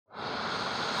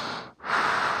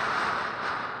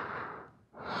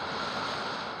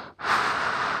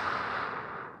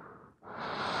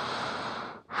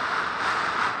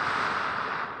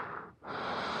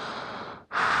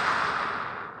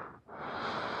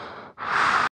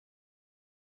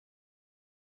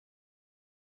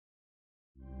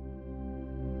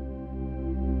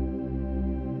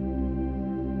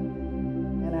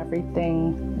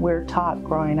everything we're taught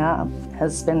growing up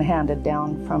has been handed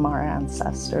down from our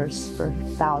ancestors for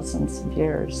thousands of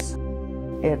years.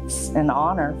 It's an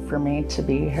honor for me to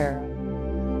be here.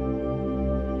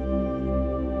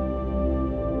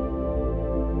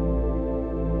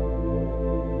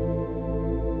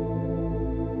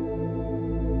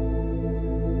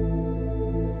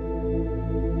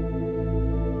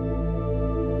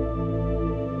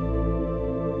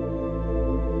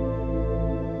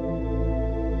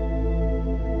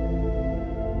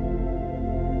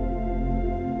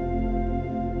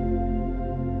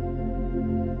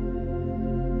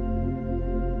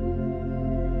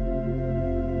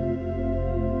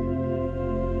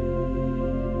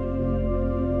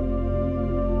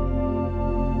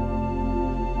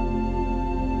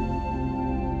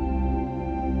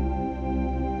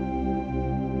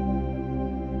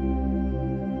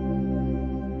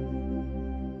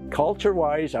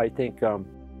 Culture-wise, I think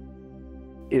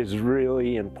is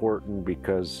really important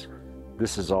because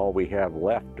this is all we have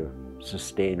left to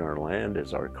sustain our land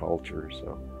is our culture.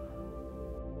 So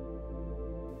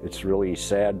it's really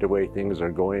sad the way things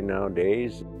are going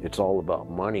nowadays. It's all about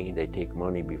money. They take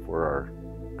money before our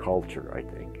culture, I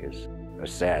think, is a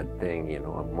sad thing. You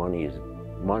know,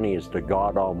 money is the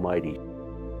God Almighty.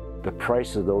 The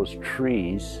price of those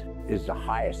trees is the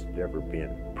highest it's ever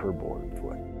been per board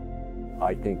foot.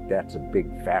 I think that's a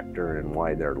big factor in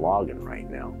why they're logging right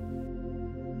now.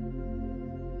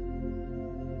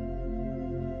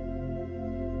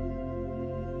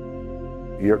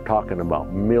 You're talking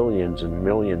about millions and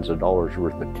millions of dollars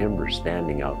worth of timber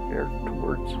standing out there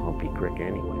towards Humpy Creek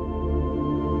anyway.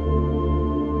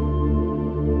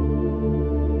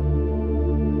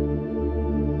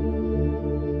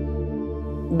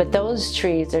 But those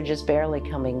trees are just barely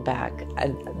coming back.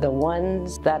 The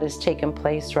ones that is taking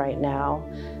place right now,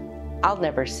 I'll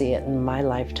never see it in my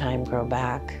lifetime grow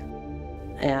back.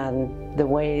 And the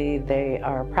way they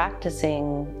are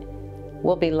practicing,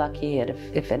 we'll be lucky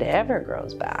if it ever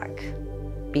grows back,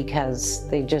 because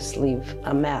they just leave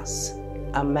a mess,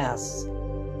 a mess.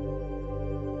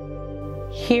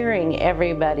 Hearing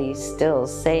everybody still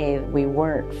say we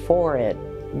weren't for it,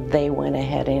 they went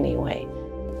ahead anyway.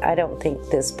 I don't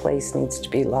think this place needs to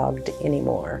be logged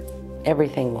anymore.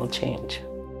 Everything will change.